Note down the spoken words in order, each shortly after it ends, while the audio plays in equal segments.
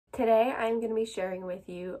Today I'm going to be sharing with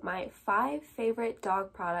you my 5 favorite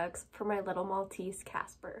dog products for my little Maltese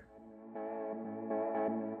Casper.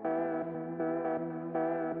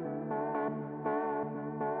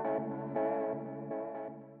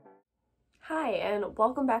 Hi and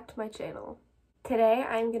welcome back to my channel. Today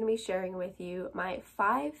I'm going to be sharing with you my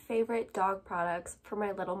 5 favorite dog products for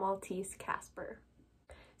my little Maltese Casper.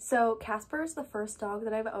 So Casper is the first dog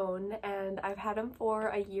that I've owned and I've had him for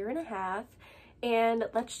a year and a half. And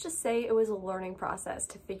let's just say it was a learning process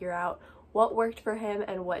to figure out what worked for him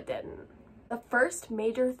and what didn't. The first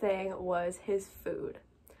major thing was his food.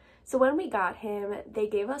 So when we got him, they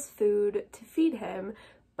gave us food to feed him,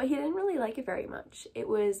 but he didn't really like it very much. It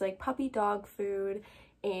was like puppy dog food,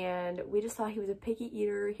 and we just thought he was a picky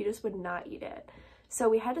eater. He just would not eat it. So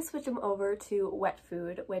we had to switch him over to wet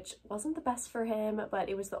food, which wasn't the best for him, but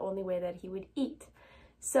it was the only way that he would eat.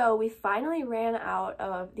 So we finally ran out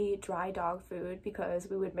of the dry dog food because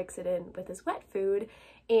we would mix it in with his wet food,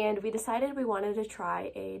 and we decided we wanted to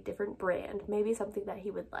try a different brand, maybe something that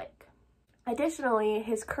he would like. Additionally,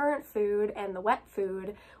 his current food and the wet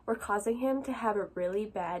food were causing him to have really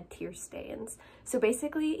bad tear stains. So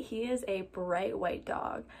basically, he is a bright white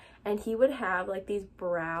dog, and he would have like these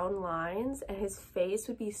brown lines, and his face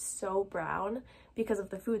would be so brown because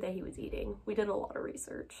of the food that he was eating. We did a lot of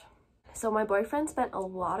research. So my boyfriend spent a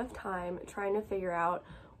lot of time trying to figure out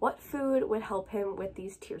what food would help him with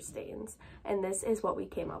these tear stains, and this is what we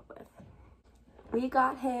came up with. We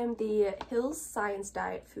got him the Hills Science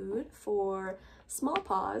Diet food for small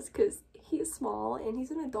paws because he's small and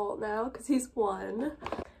he's an adult now because he's 1.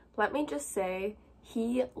 Let me just say,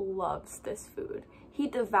 he loves this food. He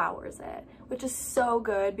devours it, which is so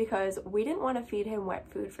good because we didn't want to feed him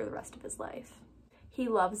wet food for the rest of his life. He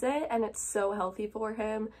loves it and it's so healthy for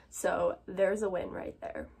him, so there's a win right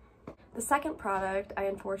there. The second product I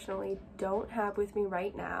unfortunately don't have with me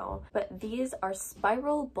right now, but these are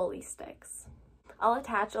spiral bully sticks. I'll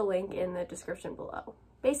attach a link in the description below.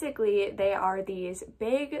 Basically, they are these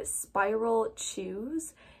big spiral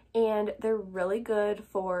chews and they're really good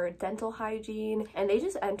for dental hygiene and they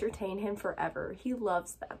just entertain him forever. He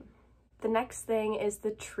loves them. The next thing is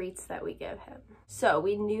the treats that we give him. So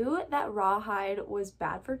we knew that rawhide was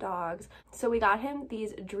bad for dogs, so we got him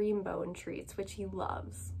these dream bone treats, which he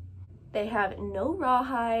loves. They have no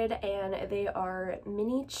rawhide and they are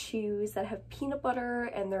mini chews that have peanut butter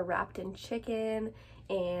and they're wrapped in chicken,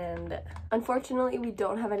 and unfortunately we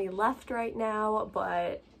don't have any left right now,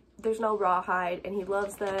 but there's no rawhide and he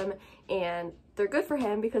loves them and they're good for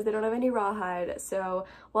him because they don't have any rawhide. So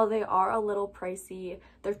while they are a little pricey,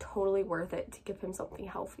 they're totally worth it to give him something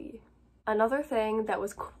healthy. Another thing that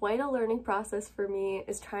was quite a learning process for me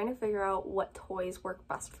is trying to figure out what toys work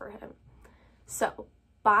best for him. So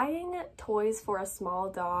buying toys for a small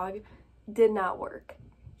dog did not work.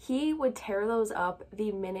 He would tear those up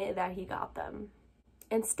the minute that he got them.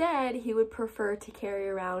 Instead, he would prefer to carry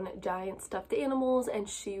around giant stuffed animals and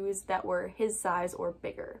shoes that were his size or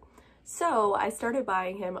bigger. So I started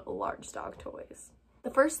buying him large dog toys.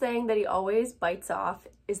 The first thing that he always bites off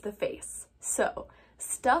is the face. So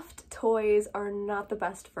stuffed toys are not the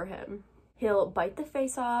best for him. He'll bite the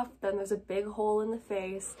face off, then there's a big hole in the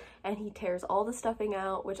face, and he tears all the stuffing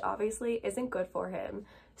out, which obviously isn't good for him.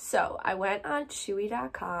 So I went on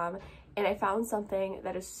Chewy.com and I found something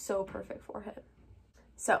that is so perfect for him.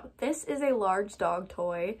 So this is a large dog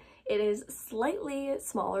toy. It is slightly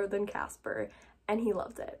smaller than Casper and he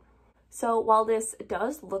loves it. So while this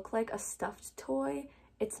does look like a stuffed toy,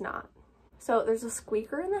 it's not. So there's a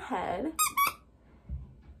squeaker in the head,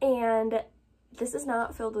 and this is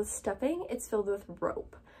not filled with stuffing, it's filled with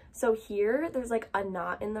rope. So here there's like a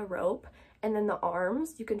knot in the rope, and then the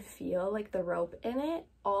arms, you can feel like the rope in it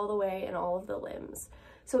all the way in all of the limbs.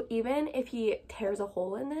 So even if he tears a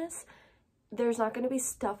hole in this, there's not going to be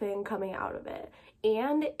stuffing coming out of it.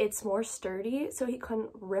 And it's more sturdy, so he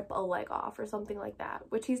couldn't rip a leg off or something like that,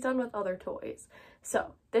 which he's done with other toys.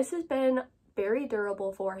 So this has been very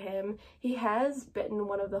durable for him. He has bitten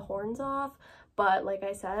one of the horns off, but like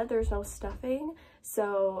I said, there's no stuffing,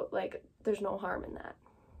 so like there's no harm in that.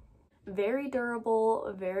 Very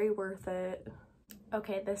durable, very worth it.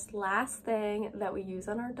 Okay, this last thing that we use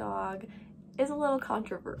on our dog is a little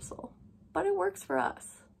controversial, but it works for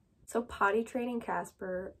us. So potty training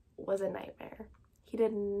Casper was a nightmare. He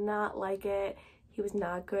did not like it. He was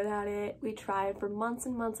not good at it. We tried for months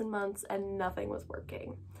and months and months and nothing was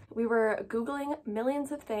working. We were Googling millions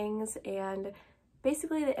of things, and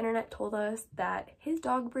basically the internet told us that his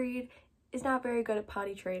dog breed is not very good at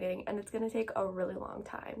potty training and it's going to take a really long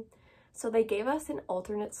time. So they gave us an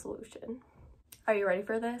alternate solution. Are you ready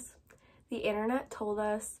for this? The internet told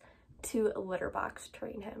us to litter box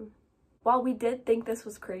train him. While we did think this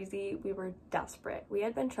was crazy, we were desperate. We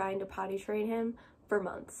had been trying to potty train him for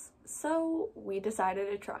months, so we decided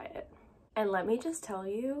to try it. And let me just tell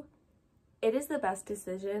you, it is the best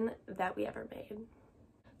decision that we ever made.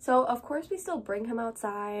 So of course we still bring him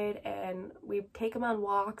outside and we take him on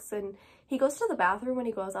walks, and he goes to the bathroom when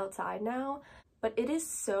he goes outside now, but it is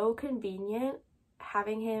so convenient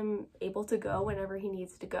having him able to go whenever he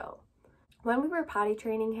needs to go. When we were potty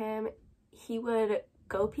training him, he would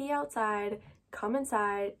go pee outside, come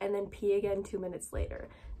inside, and then pee again 2 minutes later.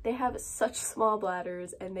 They have such small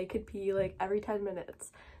bladders and they could pee like every 10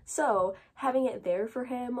 minutes. So having it there for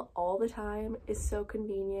him all the time is so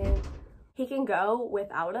convenient. He can go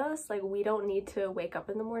without us, like we don't need to wake up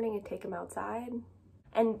in the morning and take him outside.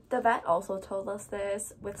 And the vet also told us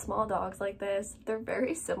this, with small dogs like this, they're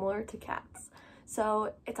very similar to cats.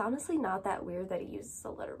 So it's honestly not that weird that he uses a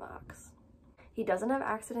litter box. He doesn't have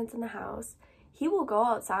accidents in the house. He will go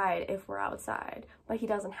outside if we're outside, but he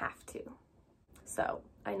doesn't have to. So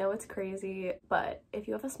I know it's crazy, but if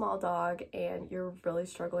you have a small dog and you're really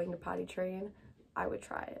struggling to potty train, I would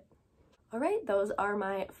try it. All right, those are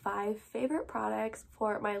my 5 favorite products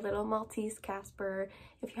for my little Maltese Casper.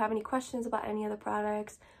 If you have any questions about any of the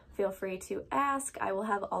products, feel free to ask. I will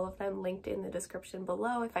have all of them linked in the description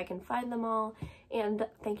below if I can find them all. And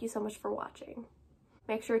thank you so much for watching.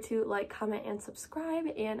 Make sure to like, comment, and subscribe,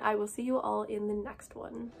 and I will see you all in the next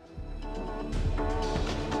one.